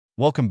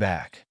Welcome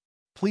back.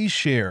 Please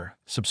share,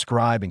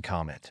 subscribe, and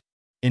comment.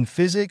 In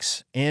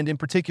physics, and in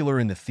particular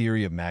in the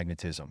theory of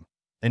magnetism,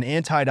 an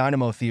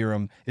antidynamo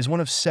theorem is one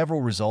of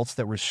several results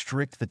that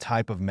restrict the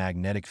type of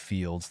magnetic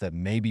fields that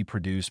may be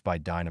produced by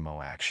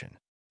dynamo action.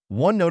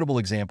 One notable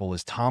example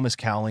is Thomas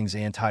Cowling's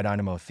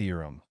antidynamo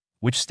theorem,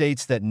 which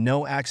states that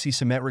no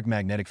axisymmetric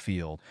magnetic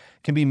field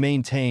can be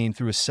maintained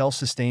through a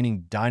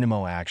self-sustaining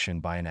dynamo action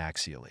by an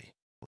axially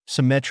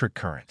symmetric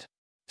current.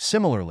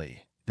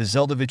 Similarly, the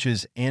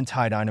Zeldovich's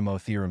antidynamo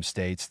theorem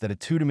states that a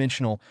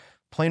two-dimensional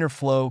planar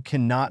flow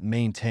cannot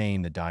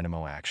maintain the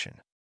dynamo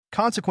action.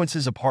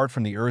 Consequences apart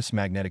from the Earth's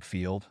magnetic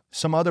field,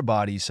 some other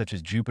bodies such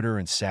as Jupiter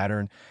and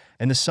Saturn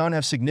and the Sun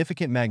have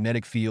significant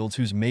magnetic fields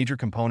whose major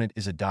component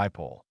is a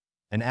dipole,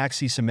 an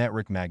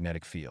axisymmetric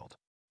magnetic field.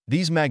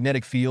 These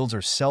magnetic fields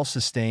are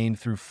self-sustained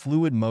through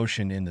fluid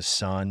motion in the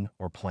Sun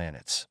or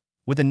planets,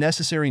 with a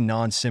necessary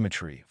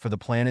non-symmetry for the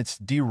planets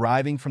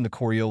deriving from the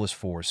Coriolis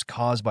force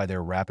caused by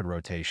their rapid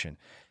rotation,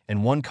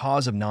 and one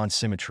cause of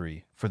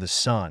non-symmetry for the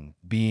Sun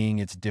being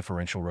its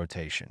differential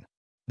rotation.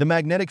 The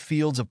magnetic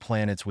fields of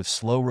planets with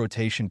slow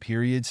rotation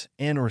periods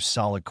and/or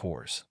solid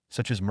cores,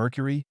 such as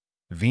Mercury,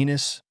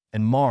 Venus,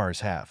 and Mars,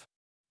 have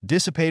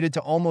dissipated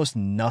to almost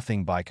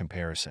nothing by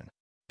comparison.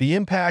 The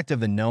impact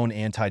of the known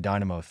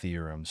antidynamo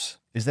theorems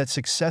is that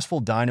successful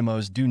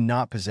dynamos do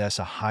not possess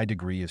a high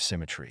degree of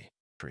symmetry.